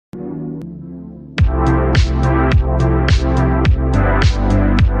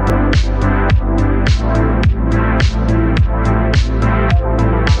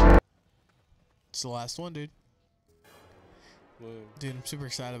It's the last one, dude. Whoa. Dude, I'm super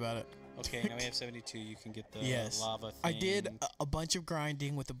excited about it. Okay, now we have 72. You can get the lava thing. I did a bunch of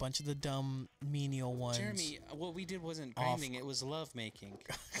grinding with a bunch of the dumb menial ones. Jeremy, what we did wasn't grinding, it was love making.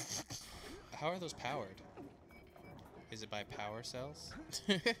 How are those powered? Is it by power cells?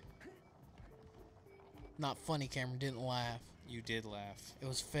 Not funny, Cameron. Didn't laugh. You did laugh. It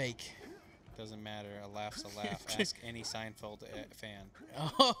was fake. Doesn't matter. A laugh's a laugh. Ask any Seinfeld fan.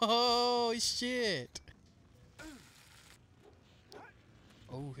 Oh, shit.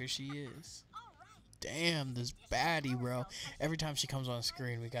 Oh, here she is. Damn, this baddie, bro. Every time she comes on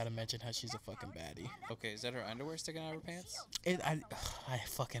screen, we gotta mention how she's a fucking baddie. Okay, is that her underwear sticking out of her pants? I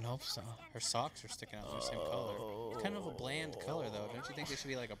fucking hope so. Her socks are sticking out. They're the same color. It's kind of a bland color, though. Don't you think they should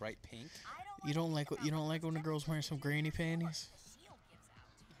be like a bright pink? You don't like when a girl's wearing some granny panties?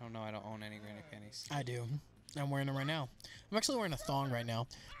 I don't know. I don't own any granny panties. I do. I'm wearing them right now. I'm actually wearing a thong right now.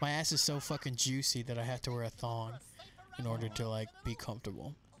 My ass is so fucking juicy that I have to wear a thong in order to like be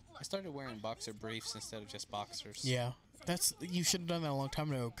comfortable. I started wearing boxer briefs instead of just boxers. Yeah, you should have done that a long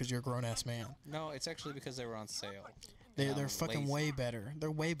time ago because you're a grown ass man. No, it's actually because they were on sale. They're fucking way better.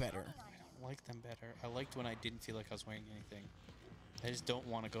 They're way better. I don't like them better. I liked when I didn't feel like I was wearing anything. I just don't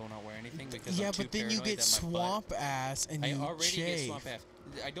want to go not wear anything because I'm too but then you get swamp ass and you I already shave. get swamp ass.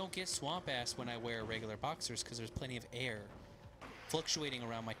 I don't get swamp ass when I wear regular boxers because there's plenty of air fluctuating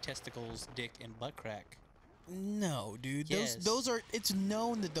around my testicles, dick, and butt crack. No, dude. Yes. Those are. It's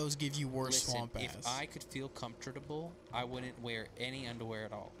known that those give you worse swamp ass. If I could feel comfortable, I wouldn't wear any underwear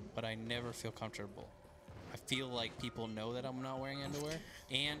at all. But I never feel comfortable. I feel like people know that I'm not wearing underwear,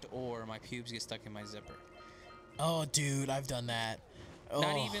 or my pubes get stuck in my zipper. Oh, dude, I've done that.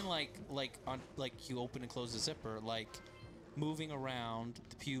 Not even like you open and close the zipper, like moving around,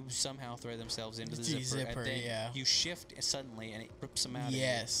 the pubes somehow thread themselves into the zipper, and then you shift suddenly and it rips them out of you.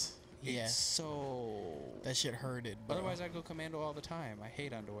 Yes. It's so... That shit hurted, bro. Otherwise, I go commando all the time. I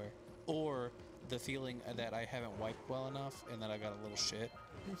hate underwear. Or the feeling that I haven't wiped well enough and that I got a little shit.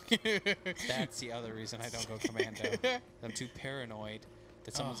 That's the other reason I don't go commando. I'm too paranoid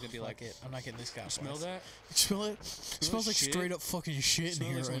that someone's going to be like, I'm not getting this guy. Smell that? Smell it? It smells like shit? straight up fucking shit in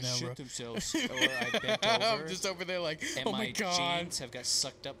here right now, bro. Themselves. Or I bent over. I'm just over there like, and oh my god. My jeans have got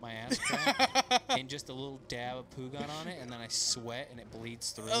sucked up my ass crack, and just a little dab of poo got on it, and then I sweat and it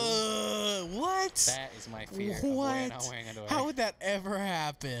bleeds through. What? That is my fear. What? Of not wearing underwear. How would that ever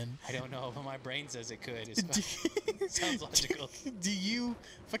happen? I don't know, but my brain says it could. It sounds logical. Do you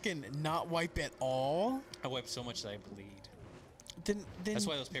fucking not wipe at all? I wipe so much that I bleed. Then that's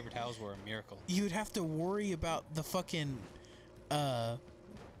why those paper towels were a miracle. You'd have to worry about the fucking,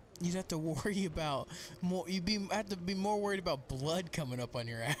 you'd have to worry about more. Have to be more worried about blood coming up on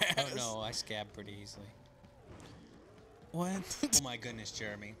your ass. Oh no, I scab pretty easily. What? Oh my goodness,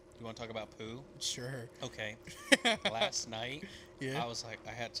 Jeremy. You want to talk about poo? Sure. Okay. Last night, I was like,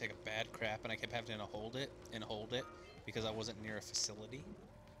 I had to take a bad crap, and I kept having to hold it because I wasn't near a facility.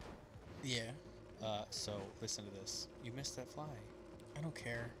 Yeah. So listen to this. You missed that fly. I don't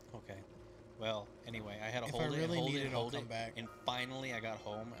care. Okay. Well, anyway, I had to hold it, back. And finally I got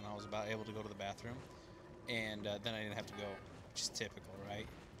home and I was about able to go to the bathroom, and then I didn't have to go, which is typical, right?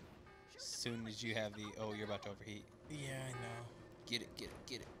 As soon as you have the, oh, you're about to overheat. Yeah, I know. Get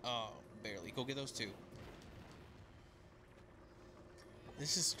it. Oh, barely. Go get those two.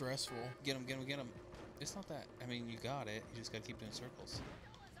 This is stressful. Get them. It's not that. I mean, you got it. You just gotta keep doing circles.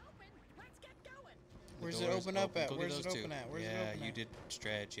 Where's it open up at? Where's it open at? Yeah, you did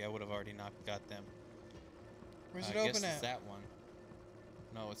strategy. I would have already got them. Where's it open at? It's that one.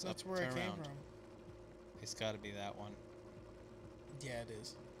 No, it's That's up. where Turn I came around. from. It's got to be that one. Yeah, it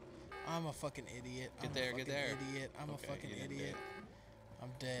is. I'm a fucking idiot. Get there. Idiot. I'm a fucking idiot.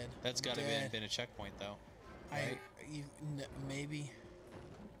 I'm dead. That's got to have been a checkpoint, though. Right? Maybe.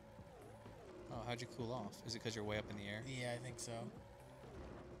 Oh, how'd you cool off? Is it because you're way up in the air? Yeah, I think so.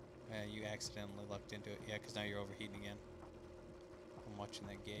 Yeah, you accidentally lucked into it. Yeah, because now you're overheating again. I'm watching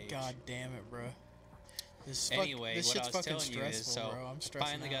that gauge. God damn it, bro. Anyway, this what shit's I was fucking telling you is, so bro. I'm I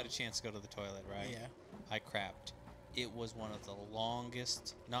finally got a chance to go to the toilet, right? Yeah. I crapped. It was one of the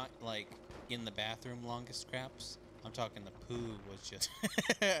longest, not like in the bathroom longest craps. I'm talking the poo was just...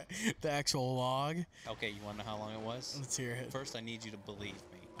 The actual log? Okay, you want to know how long it was? Let's hear it. First, I need you to believe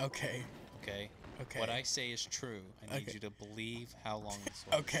me. Okay. Okay? Okay. What I say is true. I need you to believe how long this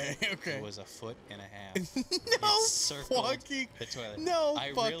was. Okay. It was 1.5 feet. No fucking... The toilet. No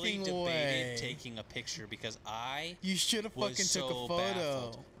I fucking really debated way. taking a picture because I You should have fucking took a photo.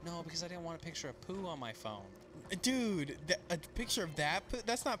 baffled. No, because I didn't want a picture of poo on my phone. Dude, a picture of that poo?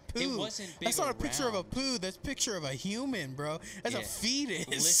 That's not poo. It wasn't big That's not a picture of a around. poo. That's a picture of a human, bro. That's a Yeah.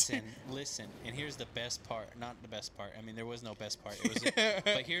 fetus. Listen, and here's the best part. Not the best part. I mean, there was no best part. It was,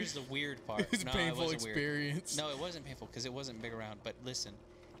 but here's the weird part. It was a No, painful it wasn't experience. weird. No, it wasn't painful because it wasn't big around. But listen,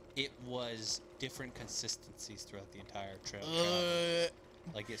 it was different consistencies throughout the entire trip.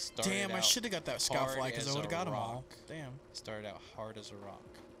 Like it started. Damn, I out should have got that hard scoutfly because I as would have a got them rock. all. Damn. It started out hard as a rock,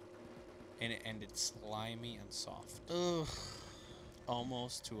 and it ended slimy and soft, Ugh.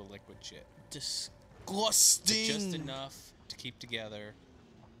 almost to a liquid shit. Disgusting. Just enough to keep together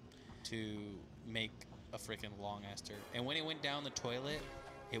to make a freaking long ass turd. And when it went down the toilet,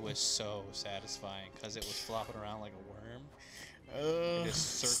 it was so satisfying because it was flopping around like a worm. Ugh,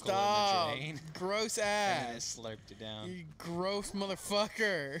 just circle stop. in the drain. Gross And then it ass. slurped it down. You gross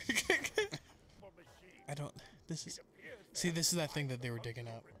motherfucker. I don't. This is. See, this is that thing that they were digging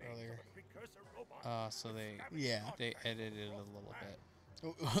up earlier. So Yeah. they edited it a little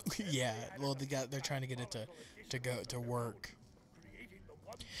bit. Yeah. Well, they're trying to get it to go to work.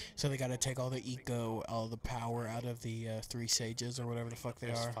 So they got to take all the power out of the 3 sages or whatever the fuck they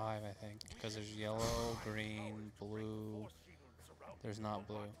There's are. 5, I think, because there's yellow, green, blue. There's not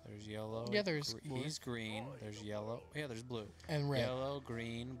blue. There's yellow. Yeah, there's blue. He's green. There's yellow. Yeah, there's blue. And red. Yellow,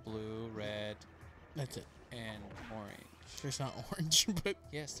 green, blue, red, That's it. and orange. There's not orange, but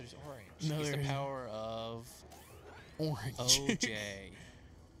Yes, there's orange. No, It's the there isn't. power of orange. OJ.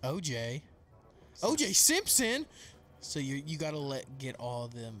 OJ. OJ Simpson. So you gotta get all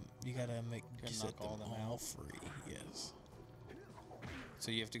of them. You gotta gotta set knock them all them all out. free. Yes. So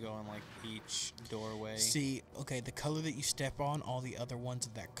you have to go in like each doorway. See, okay, the color that you step on, all the other ones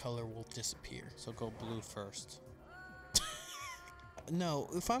of that color will disappear. So go blue first. No,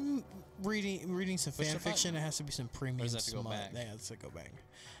 if I'm reading some Push fan the fiction, button. it has to be some premium does it have to go smut. back? Yeah, it has to go back.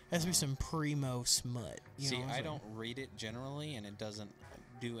 It has to be some primo smut. You See, know what I'm I saying? don't read it generally, and it doesn't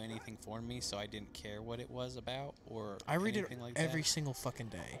do anything for me, so I didn't care what it was about or I read it anything like every that. single fucking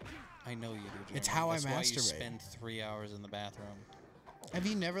day. I know you do. It's Jeremy. how I That's why you masturbate. spend 3 hours in the bathroom. Have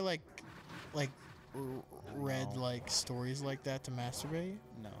you never read No. like stories like that to masturbate?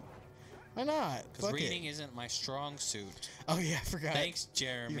 No, Why not? because Fuck reading it. isn't my strong suit. Oh yeah, I forgot. Thanks,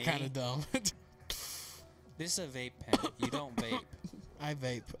 Jeremy. You're kind of dumb. This is a vape pen. You don't vape. I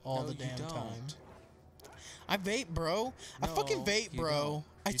vape all No, the you damn don't. time. I vape, bro. I fucking No, vape, you bro. don't.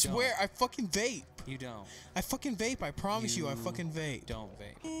 I You swear, don't. I fucking vape. You don't. I fucking vape. I promise you, I You fucking vape. Don't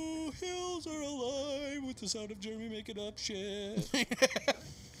vape. Oh, hills are alive with the sound of Jeremy making up shit.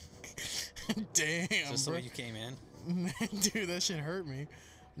 Damn, Is this the bro. way you came in? Dude, that shit hurt me.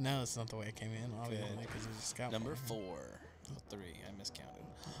 No, that's not the way I came in, obviously, Good. because it was a scout. Number 4. Oh, 3. I miscounted.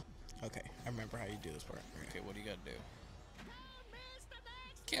 Okay, I remember how you do this part. Okay, what do you gotta do?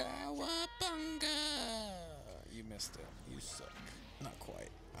 Cowabunga! You missed it. You suck. Not quite.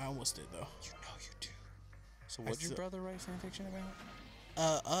 I almost did, though. You know you do. So what'd your brother write fanfiction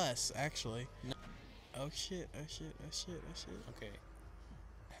about? Us, actually. No. Oh, shit. Oh, shit. Oh, shit. Oh, shit. Okay.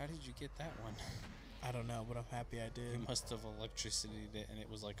 How did you get that one? I don't know, but I'm happy I You did. must have electricity'd it and it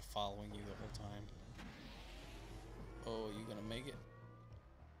was like following you the whole time. Oh, you gonna make it?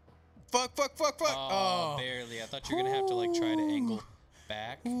 Fuck, fuck, fuck, fuck. Oh, barely. I thought you were gonna have to like try to angle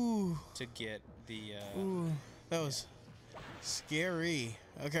back Ooh. to get the Ooh. That was scary.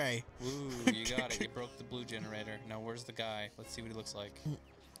 Okay. Ooh, you got it. You broke the blue generator. Now where's the guy? Let's see what he looks like.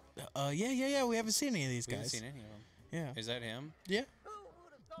 Yeah. We haven't seen any of these We haven't guys. seen any of them. Yeah. Is that him? Yeah.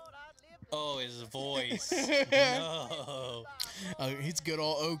 Oh, his voice. No. Oh, he's good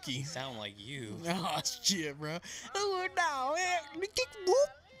all oaky. Sound like you. Oh, shit, bro. Oh, no. Whoop.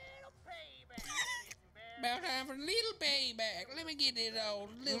 About time for a little payback. Let me get it old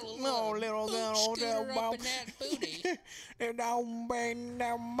little No, little boot scooter bum. up in that booty. Don't bang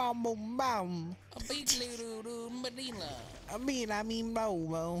down, bum. A beat little Manila. I mean,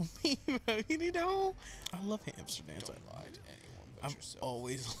 no. You know, I love hamster dance. Don't lie to anyone but I've yourself.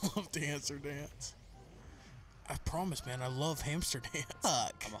 always loved hamster dance. I promise, man. I love hamster dance.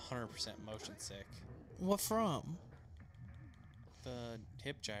 Fuck. I'm 100% motion sick. What from? The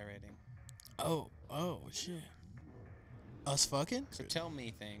hip gyrating. Oh, shit. Us fucking? So tell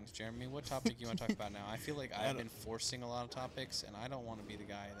me things, Jeremy. What topic you want to talk about now? I feel like I've been forcing a lot of topics, and I don't want to be the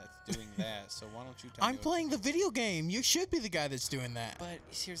guy that's doing that. So why don't you tell me? I'm playing the video game. You should be the guy that's doing that. But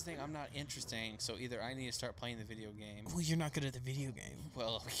here's the thing: I'm not interesting. So either I need to start playing the video game. Well, you're not good at the video game.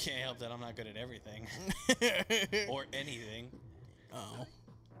 Well, I can't help that I'm not good at everything or anything. Oh.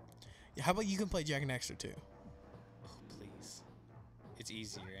 Yeah, how about you can play Jak and Daxter too? Oh, please. It's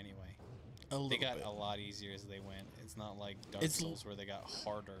easier anyway. A little They got bit. a lot easier as they went. It's not like Dark Souls where they got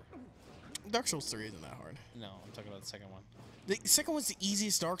harder. Dark Souls 3 isn't that hard. No, I'm talking about the second one. The second one's the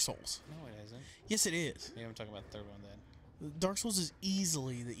easiest Dark Souls. No, it isn't. Yes, it is. Maybe I'm talking about the third one then. Dark Souls is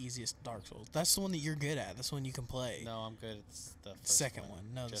easily the easiest Dark Souls. That's the one that you're good at. That's the one you can play. No, I'm good. It's the first Second one.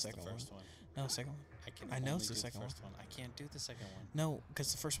 No, Just the second the first one. No, the second one. I know it's the second one. I can't do the second one. No,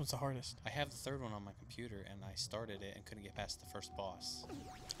 because the first one's the hardest. I have the third one on my computer, and I started it and couldn't get past the first boss.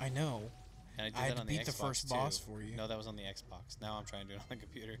 I know. And I did I had that to on the beat the Xbox first too. boss for you. No, that was on the Xbox. Now I'm trying to do it on the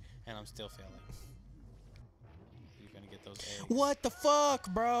computer, and I'm still failing. You're gonna get those eggs. What the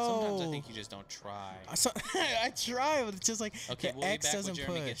fuck, bro? Sometimes I think you just don't try. I try, but it's just like Okay, the we'll X be back doesn't when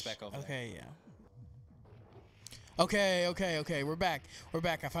Jeremy push. gets back over there. Okay, yeah. Okay. We're back.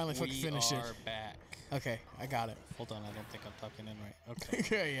 I finally fucking finished it. We are back. Okay, I got it. Hold on, I don't think I'm talking in right. Okay.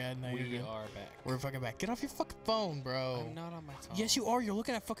 Okay, yeah, no, We you're good. are back. We're fucking back. Get off your fucking phone, bro. I'm not on my phone. Yes, you are. You're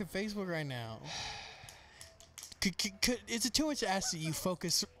looking at fucking Facebook right now. Is it too much to ask that you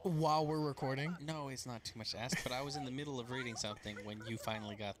focus while we're recording? No, it's not too much to ask, but I was in the middle of reading something when you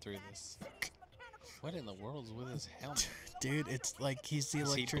finally got through this. What in the world is with his helmet? Dude, it's like he's the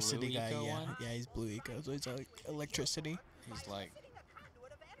Is he electricity blue guy. eco Yeah, one? yeah, he's blue eco. So he's like electricity. He's like,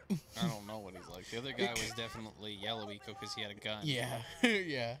 I don't know what he's like. The other guy was definitely yellow eco because he had a gun. Yeah,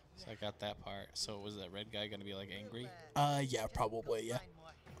 yeah. So I got that part. So was that red guy gonna be like angry? Yeah, probably. Yeah.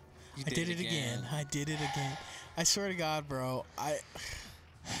 You I did it again. I did it again. I swear to God, bro. I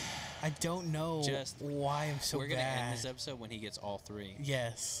don't know why I'm so bad. We're gonna end this episode when he gets all three.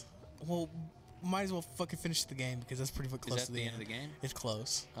 Yes. Well, might as well fucking finish the game because that's pretty close Is that to the end of the game? It's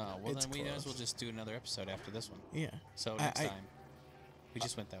close. Oh, well It's then we might as close. well just do another episode after this one. Yeah. So next time. We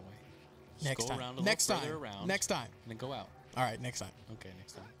just went that way. Just Next go time. around a Next little time. further around. Next time. And then go out. All right. Next time. Okay,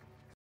 next time.